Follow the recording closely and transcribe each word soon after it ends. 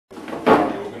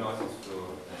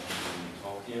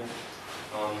here.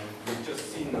 We've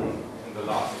just seen in the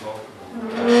last talk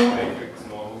matrix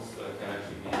models can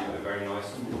actually be a very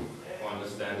nice tool for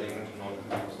understanding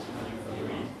non-commutative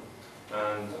theory.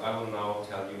 And I will now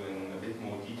tell you in a bit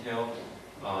more detail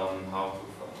how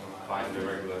to find the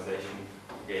regularization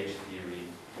gauge theory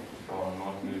on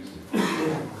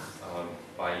non-commutative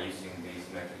by using these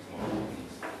matrix model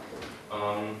techniques.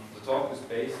 The talk is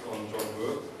based on John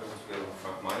Wirth, together with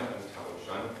Vrnjačka and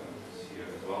Vrnjačka, who is here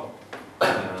as well.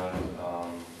 And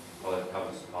well, it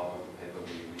covers part of the paper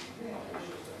we recently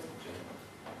published.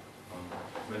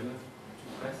 Ready to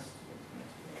press?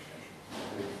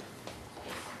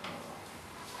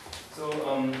 So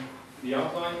the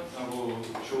outline, I will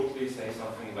shortly say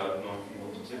something about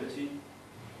non-commutativity,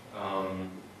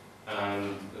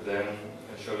 and then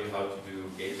show you how to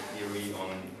do gauge theory on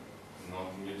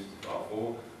non-commutative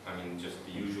R4. I mean, just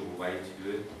the usual way to do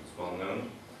it, it's well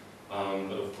known.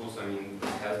 But of course, I mean,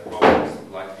 this has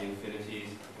problems like the infinities,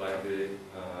 like the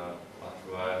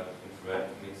infrared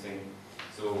mixing.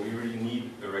 So we really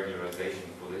need a regularization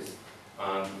for this.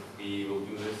 And we will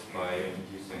do this by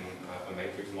introducing a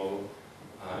matrix model,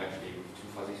 actually with two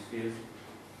fuzzy spheres.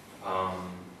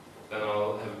 Then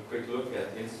I'll have a quick look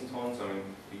at instantons. I mean,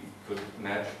 we could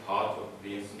match part of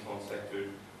the instanton sector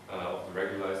of the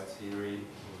regularized theory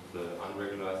with the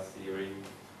unregularized theory,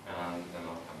 and then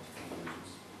I'll come to conclusions.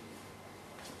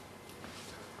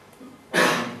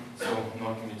 So,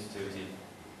 non-commutativity.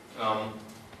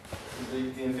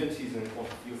 The infinities in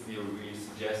quantum field theory really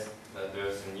suggest that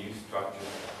there's a new structure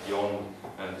beyond,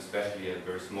 and especially at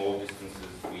very small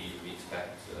distances, we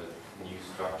expect new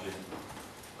structures.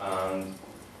 And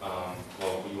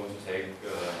well, we want to take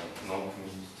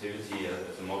non-commutativity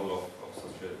as a model of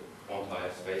such a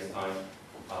quantized space-time.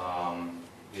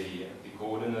 The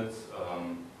coordinates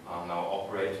are now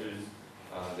operators.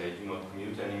 They do not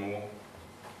commute anymore.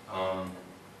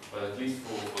 But at least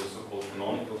for the so-called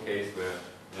canonical case, where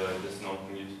this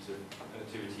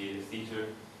non-commutativity theta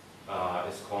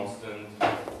is constant,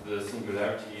 the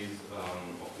singularities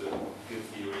of the field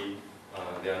theory,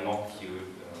 they are not cued.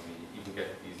 We even get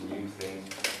these new things.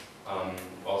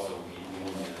 Also, we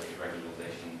need a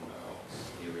regularization of this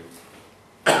theory.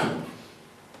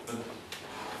 But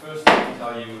first, let me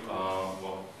tell you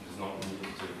what this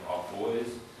non-commutative R4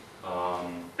 is.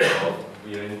 Well,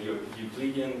 we are in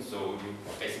Euclidean, so you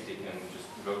basically can just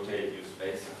rotate your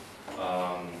space.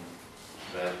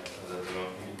 That the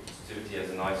non-commutativity has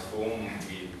a nice form.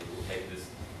 We will take this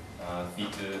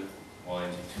theta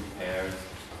into two pairs,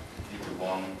 theta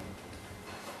 1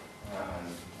 and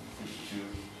theta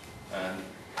 2,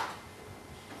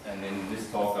 and in this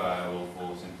talk I will,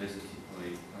 for simplicity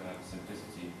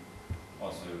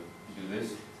also do this.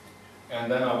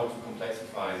 And then I want to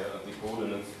complexify the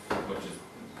coordinates, which is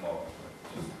well,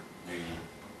 just really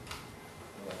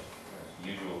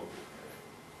usual.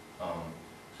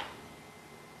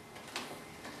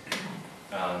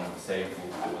 And the same for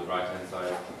the right hand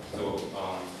side. So,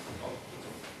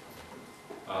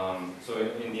 so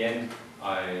in the end,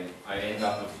 I end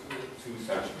up with two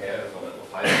such pairs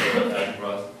of Heisenberg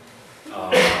algebras.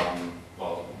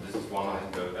 Well, this is one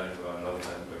Heisenberg algebra, another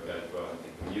Heisenberg algebra, and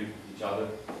they commute with each other.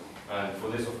 And for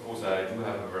this, of course, I do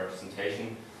have a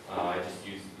representation. I just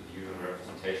use the usual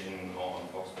representation on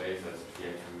Fock space as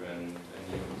T2 and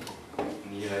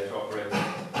annihilator operator.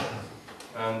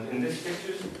 And in this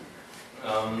picture,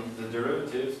 the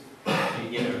derivatives, the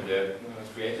inner, they're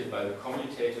created by the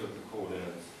commutator of the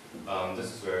coordinates.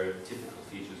 This is where typical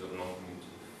features of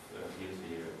non-commutative field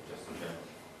theory, just in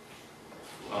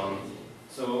general.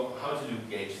 So, how to do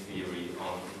gauge theory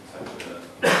on such a...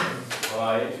 Well,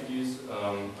 I introduce a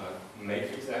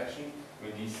matrix action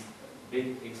with these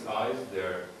big xi's.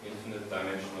 They're infinite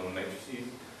dimensional matrices.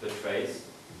 The trace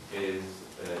is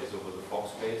over the Fock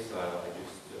space I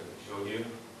just showed you.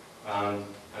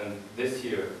 And this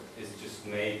here is just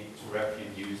made to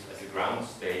reproduce as a ground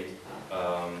state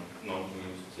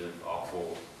non-commutative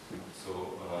R4. So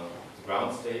the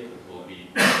ground state will be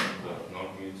the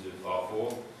non-commutative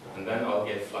R4, and then I'll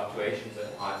get fluctuations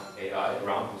at AI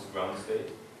around this ground state,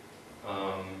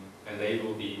 and they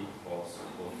will be also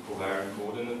called covariant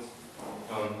coordinates.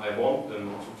 I want them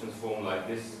to transform like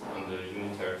this under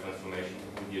unitary transformation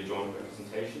with the adjoint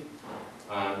representation.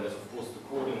 And as of course the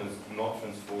coordinates do not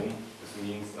transform, this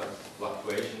means that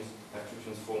fluctuations have to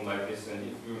transform like this. And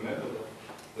if you remember that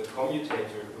the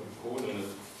commutator of the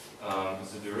coordinate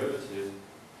is a derivative,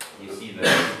 you see that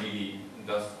it really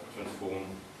does transform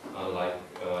like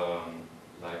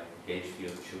gauge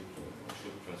field should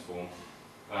transform.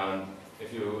 And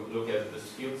if you look at this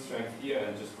field strength here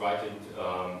and just write it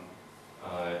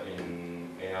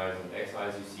In AIs and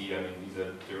XIs, you see, I mean, these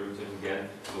are derivatives again,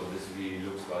 so this really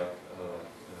looks like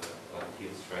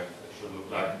field strength should look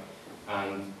like.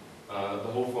 And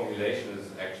the whole formulation is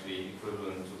actually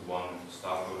equivalent to the one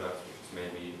star product, which is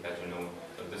maybe better known,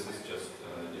 but this is just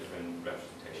a different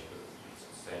representation, but it's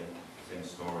the same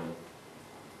story.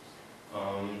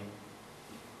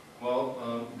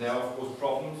 There are of course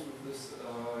problems with this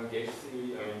gauge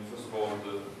theory. I mean, first of all,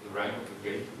 the rank of the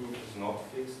gauge group is not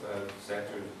fixed. I have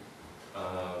centered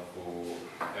for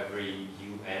every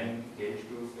UN gauge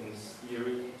group in this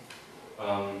theory.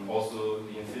 Also,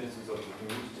 the infinities of the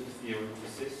commutative theory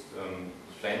persist,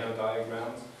 planar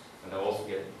diagrams, and I also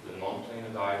get the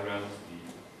non-planar diagrams,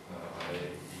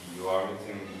 the UR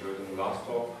mixing we heard in the last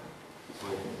talk. So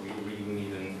we really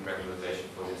need a regularization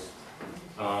for this.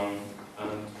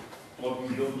 And what we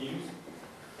will use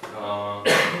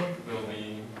will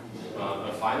be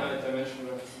a finite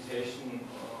dimensional representation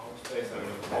of space, I mean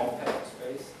a compact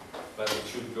space, but it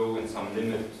should go in some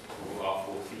limit to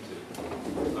R4 theta.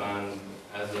 And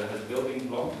as a building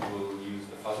block, we will use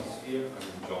the fuzzy sphere. I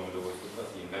mean, John Miller was with us,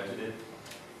 he invented it.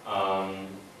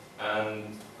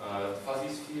 The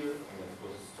fuzzy sphere, I mean, of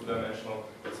course, it's two-dimensional.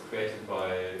 It's created by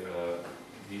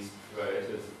these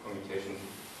creative commutation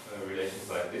relations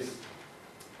like this.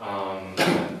 And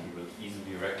you will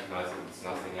easily recognize that it's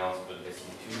nothing else but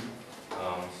SE2.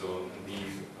 So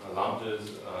these lambdas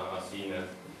are seen as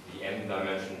the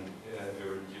n-dimension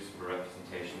irreducible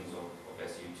representations of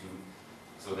SU2.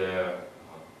 So they're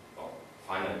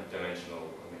finite dimensional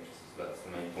matrices, that's the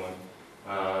main point.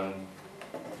 And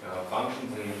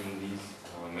functions in these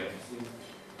matrices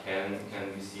can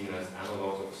be seen as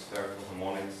analogs of spherical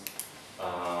harmonics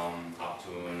up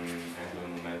to an angular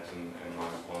momentum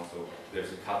n-1. So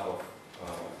there's a cutoff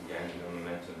of the angular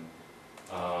momentum.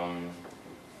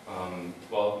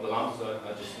 The lambdas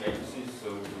are just matrices, so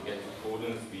to get to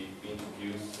coordinates, we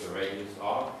introduce a radius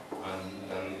r, and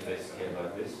then they scale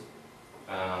like this.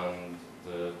 And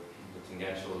the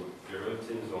tangential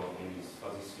derivatives in these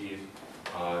fuzzy spheres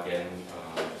are again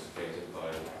just created by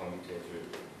the commutator,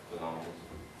 the lambdas.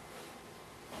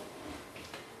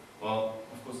 Well,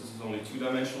 of course, this is only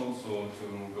two-dimensional, so to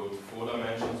go to 4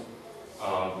 dimensions,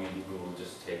 we will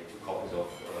just take 2 copies of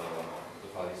the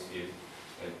fuzzy spheres.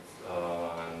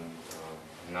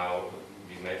 Now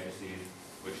these matrices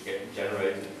which get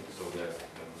generated, so there's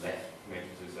left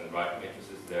matrices and right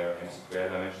matrices, they're m²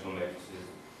 dimensional matrices.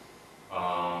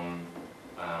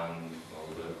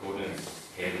 The coordinates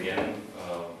scale again,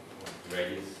 the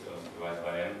radius divided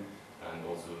by m, and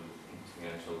also the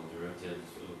tangential derivatives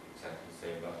look exactly the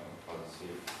same for the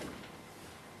sphere.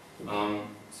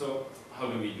 So how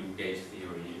do we do gauge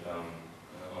theory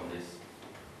on this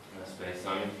space? I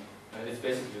mean, it's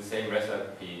basically the same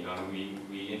recipe.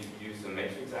 We introduce a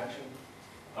matrix action.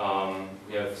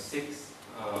 We have 6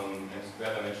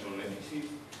 m² dimensional matrices,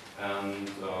 and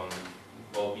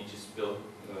we just built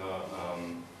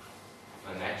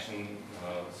an action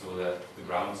so that the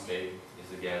ground state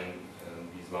is again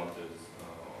these lambdas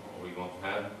we want to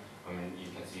have. I mean, you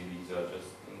can see these are just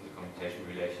the commutation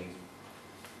relations.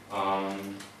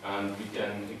 And we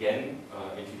can again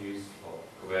introduce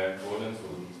covariant coordinates, so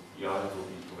these PIs will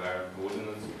be covariant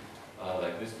coordinates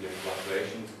like this. We have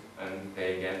fluctuations, and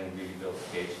they again really build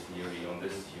gauge theory on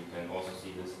this. You can also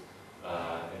see this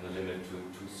in the limit to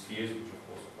 2 spheres, which of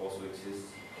course also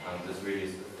exists, and this really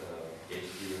is gauge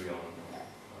theory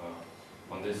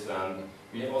on this. And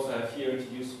we also have here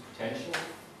introduced potential.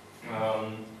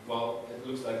 It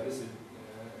looks like this.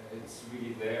 It's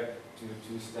really there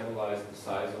to stabilize the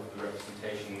size of the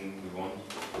representation we want,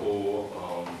 or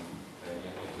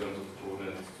in terms of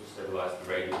coordinates, to stabilize the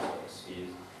radius of the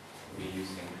spheres we're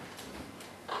using.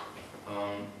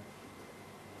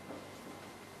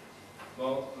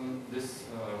 This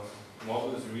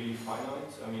model is really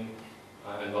finite. I mean,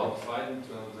 and well-defined.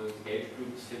 The gauge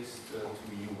group is fixed to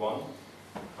U1,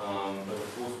 but of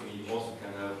course we also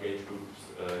can have gauge groups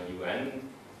UN.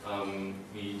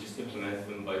 We just implement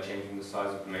them by changing the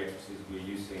size of the matrices we're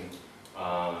using,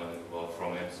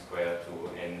 from m² to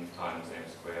n times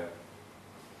m².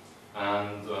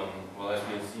 And as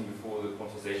we have seen before, the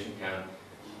quantization can,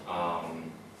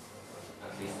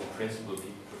 at least in principle,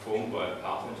 be performed by a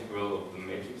path integral of the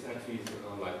matrix entries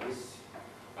like this.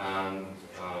 And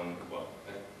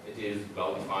it is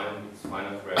well defined. It's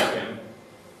finite for every m.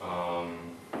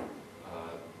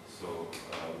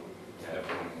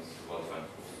 Everything is well defined.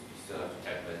 You still have to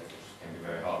calculate, which can be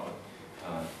very hard,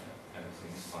 but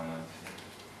everything is finite.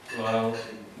 So I want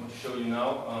to show you now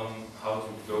how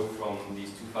to go from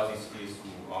these 2 fuzzy spheres to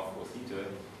R4 theta,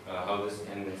 how this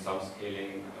can, in some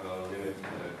scaling limit,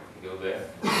 go there.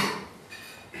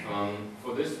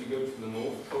 For this, we go to the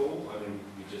North Pole. I mean,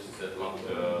 we just set up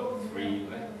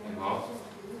 3.5,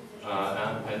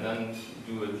 and then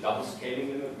do a double scaling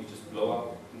limit. We just blow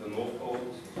up the North Pole,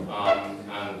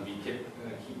 and we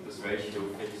keep this ratio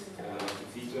fixed to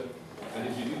theta. And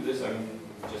if you do this, I mean,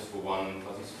 just for one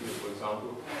fuzzy sphere, for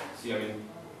example, see, I mean,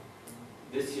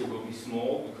 this here will be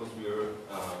small because we're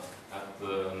at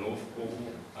the North Pole.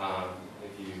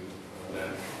 If you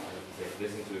then take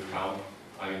this into account,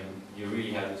 I mean, you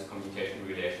really have this commutation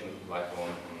relation like on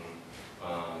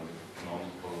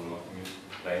canonical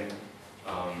noncommutative plane.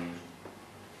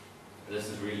 This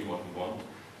is really what we want.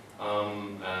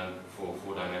 And for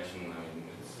 4 dimension, I mean,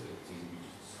 it's easy. We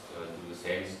just do the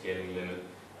same scaling limit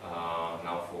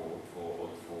now for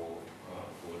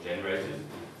generators,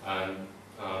 and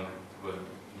with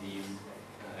these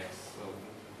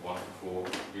x1 to 4,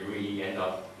 we really end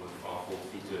up with R4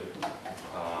 theta.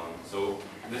 So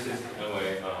this is in a way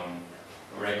a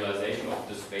regularization of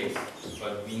the space,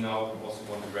 but we now also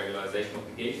want a regularization of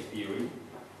the gauge theory,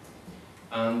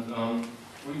 and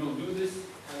we will do this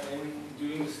in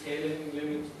doing the scaling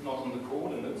limit not on the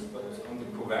coordinates but on the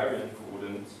covariant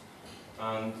coordinates.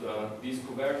 And these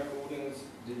covariant coordinates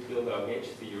did build our gauge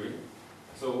theory.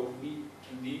 So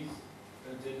these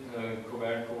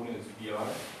covariant coordinates BI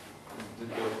did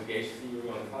build the gauge theory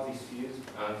on fuzzy spheres,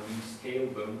 and we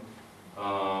scaled them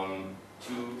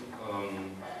to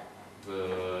the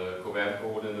covariant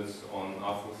coordinates on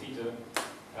R4 theta.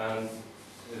 And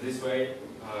this way,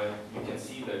 you can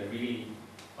see that really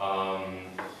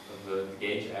the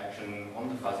gauge action on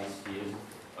the fuzzy spheres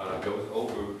goes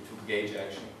over to gauge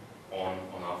action on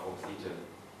R4 theta.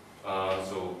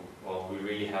 So, well, we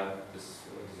really have this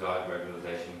desired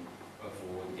regularization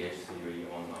for the gauge theory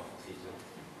on R4 theta.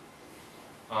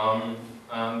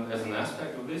 And as an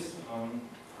aspect of this, now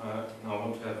I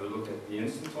want to have a look at the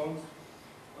instantons.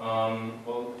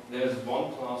 Well, there's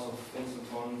one class of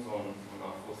instantons on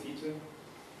R4 theta,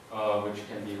 which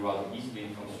can be rather easily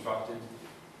constructed.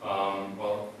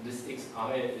 Well, this xi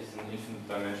is an infinite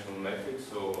dimensional matrix,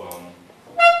 so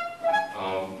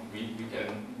we can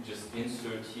just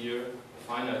insert here a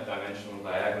finite dimensional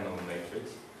diagonal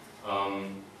matrix.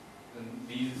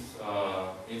 These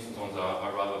instantons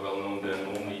are rather well known. They're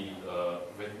normally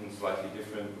written slightly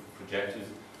different with projectors,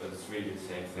 but it's really the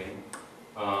same thing.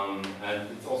 And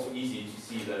it's also easy to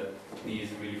see that these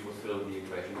really fulfill the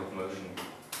equation of motion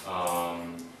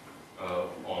on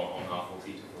R4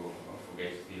 theta for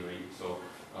gauge theory. So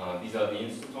these are the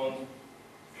instantons,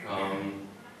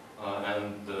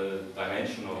 and the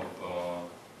dimension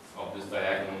of this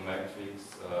diagonal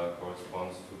matrix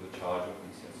corresponds to the charge of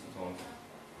these instantons.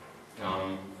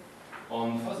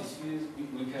 On fuzzy spheres,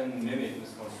 we can mimic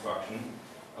this construction.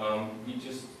 We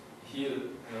just here,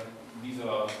 these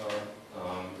are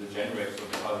the generators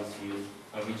of the fuzzy spheres,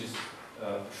 and we just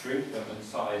shrink them in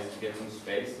size to get some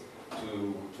space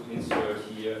to insert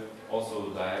here also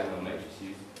diagonal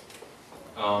matrices.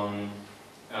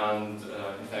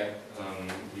 In fact,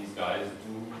 these guys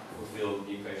do fulfill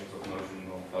the equations of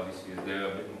motion on fuzzy spheres. They're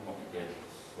a bit more complicated,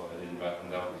 so I didn't write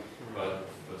them down. But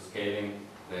for scaling,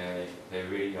 they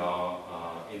really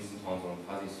are instantons on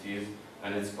fuzzy spheres,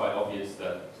 and it's quite obvious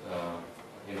that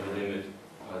in the limit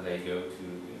they go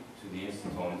to the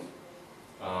instantons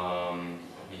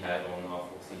we had on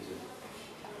R4 theta.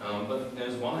 But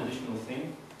there's one additional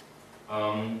thing.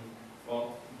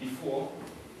 Well, before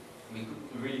we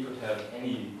really could have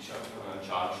any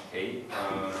charge k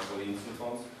for the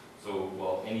instantons. So,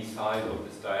 well, any size of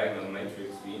this diagonal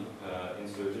matrix we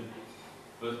inserted.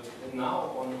 But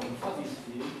now on fuzzy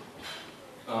sphere,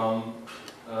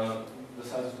 the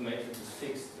size of the matrix is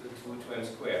fixed to 2m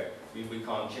squared. We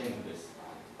can't change this.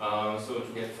 So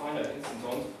to get finite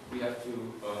instantons, we have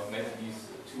to make these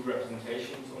two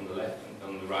representations on the left and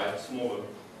on the right smaller.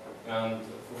 And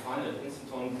for finite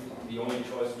instantons, the only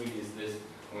choice really is this.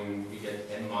 When we get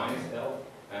n minus L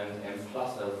and m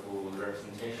plus L for the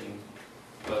representation.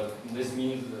 But this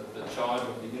means that the charge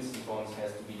of the instantons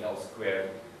has to be L squared.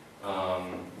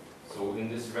 So in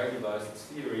this regularized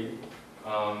theory,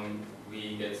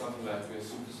 we get something like a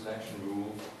super selection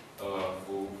rule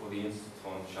for the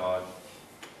instanton charge,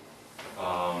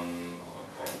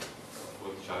 for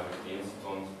the charge of the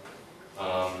instantons.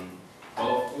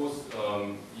 Well, of course,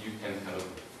 you can kind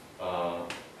of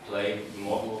play the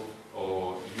model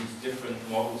or use different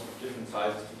models of different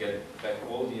sizes to get back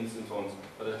all the instantons,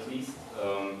 but at least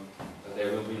they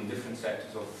will be in different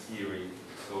sectors of the theory.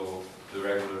 So the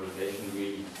regularization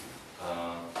really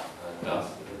does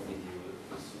give you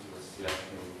the super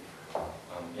selection rule.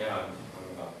 Yeah, I'm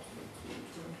about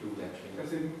to conclude actually.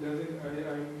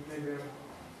 I'm maybe a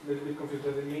little bit confused.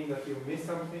 Does it mean that you miss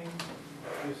something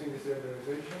using this regularization?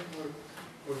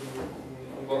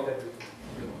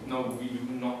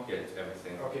 manipulate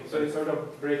everything. Okay, so it sort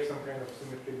of breaks some kind of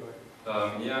symmetry by.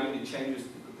 Yeah, I mean it changes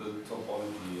the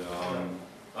topology.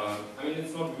 I mean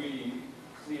it's not really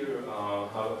clear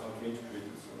how to integrate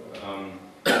this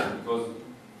because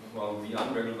well the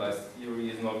unregularized theory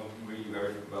is not really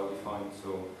very well defined.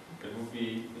 So it would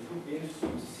be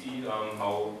interesting to see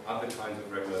how other kinds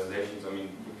of regularizations. I mean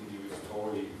you could use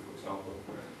story, for example,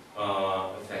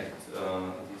 affect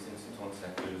these instanton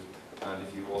sectors, and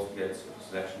if you also get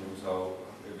selection rules, how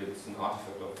if it's an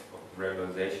artifact of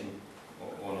regularization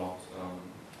or not.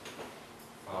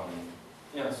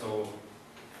 Yeah, so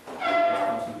let's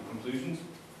come to the conclusions.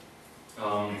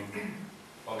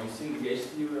 Well, we've seen the gauge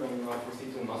theory on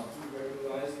procedure must be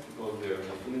regularized because there are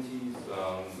affinities,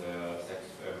 the sets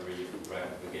for every rank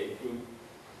of the gauge group.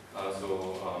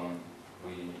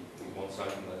 We want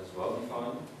something that is well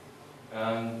defined.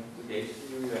 And the gauge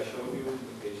theory I showed you, the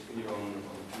gauge theory on the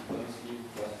two-place here,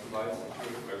 that provides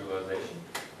regularization.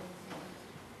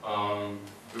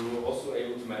 We were also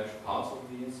able to match parts of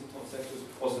the instanton sectors.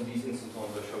 Also, these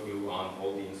instantons I showed you aren't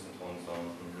all the instantons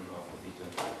on theta.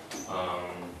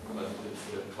 But it's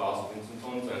a class of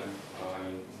instantons, and I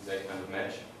mean, they kind of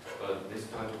match. But this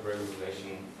kind of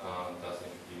regularization does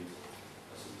introduce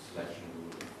a super selection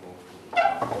rule for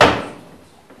instantons.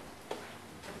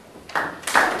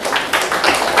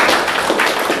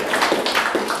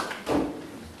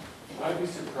 I'd be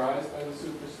surprised by the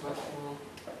super selection rule.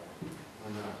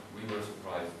 We were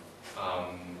surprised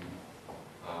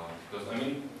because I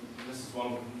mean this is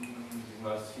one of the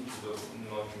nice features of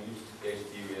non-commutative gauge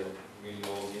theory. That really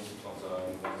all the instantons are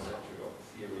in one sector of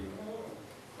theory.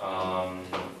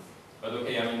 But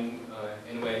okay, I mean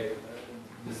in a way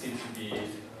this seems to be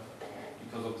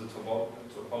because of the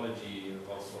topology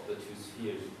of the two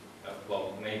spheres. Well,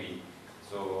 maybe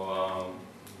so.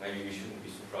 Maybe we shouldn't be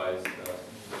surprised that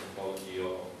the topology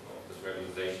of this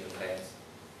regularization affects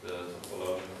the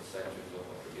topological sectors of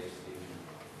the gauge theory.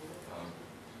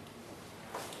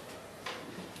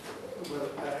 Well,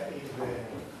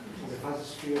 in the fuzzy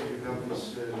sphere you have this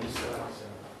Lie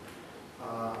structure.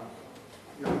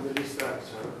 You have the Lie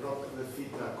structure, not the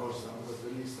theta constant, but the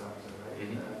Lie structure, right?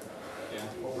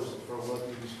 Yeah. Opposite from what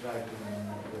you described in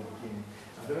the beginning.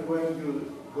 And then when you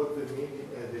got the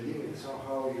limit,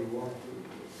 somehow you want to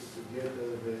get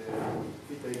the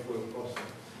theta equal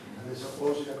constant. And I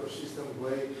suppose in a consistent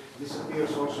way, this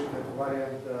appears also in the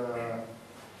variant in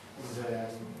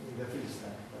the field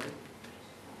strength, right?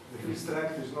 The field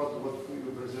strength is not what we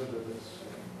presented as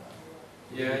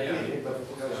but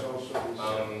it has also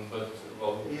this.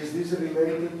 Well, is this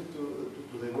related to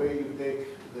the way you take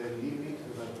the limit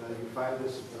that you find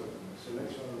this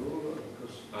selection rule?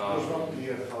 Because it was not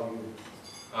clear how you.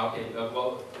 Okay,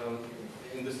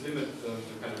 in this limit, the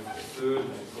kind of third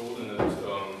coordinate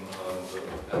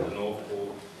at the north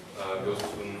pole goes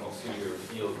to an auxiliary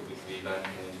field, which we then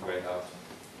can integrate out.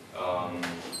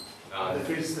 The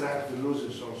field strength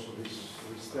loses also this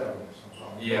term somehow.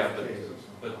 Yeah,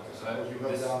 but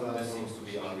this seems to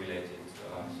be unrelated.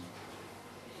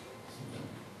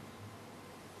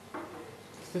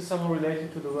 Is this somehow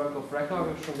related to the work of Recker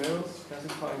with Schomeros,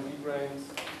 classifying B-branes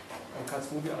and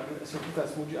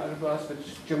Kac-Moody algebras, which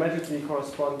geometrically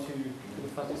correspond to the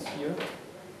fuzzy sphere?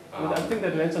 I think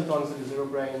that instantons in the zero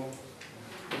brane,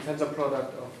 the tensor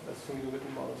product of assuming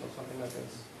Witten models or something like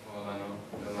this. Well, I know.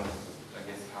 I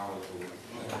guess how it will.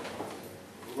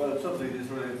 Well, certainly it is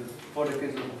related for the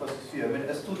case of the fuzzy sphere. I mean,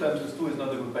 S2 times S2 is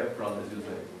not a good background, as you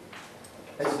say.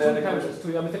 S2 times S2,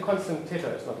 I mean, the constant theta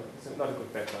is not a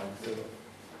good background.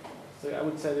 So I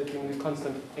would say that in the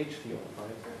constant H field,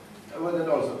 right? Well, that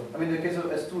also. I mean, the case of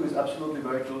S2 is absolutely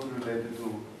very closely related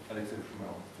to Alexei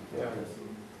Schomeros.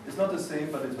 Yeah. It's not the same,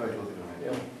 but it's very closely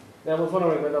related. Yeah. I was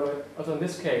wondering whether, also in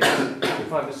this case, you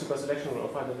find the super selection rule or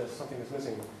find that there's something that's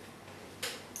missing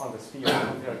on the sphere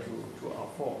compared to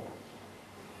R4.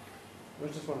 I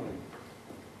was just wondering.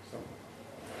 So.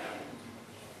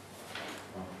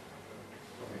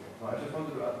 Okay. Well, I just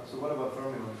wanted to ask, so what about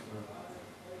fermions?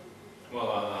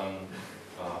 Well,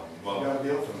 You have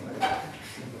the option, right?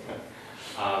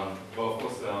 well, of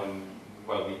course,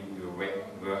 well, we were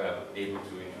able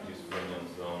to introduce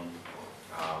fermions.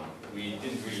 We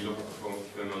didn't really look for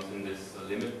fermions in this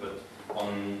limit, but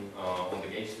on the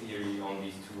gauge theory, on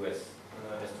these two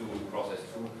S2 cross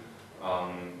S2,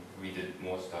 we did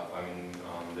more stuff. I mean,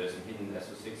 there's a hidden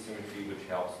SO6 symmetry which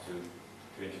helps to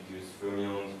introduce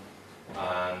fermions,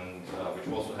 and which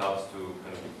also helps to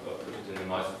kind of put it in a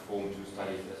nicer form to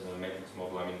study it as a matrix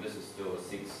model. I mean, this is still a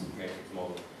 6 matrix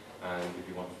model, and if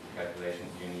you want to do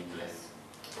calculations, you need less.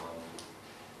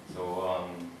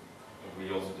 We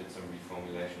also did some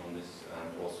reformulation on this,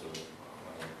 and also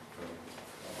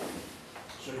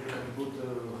So you can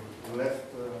put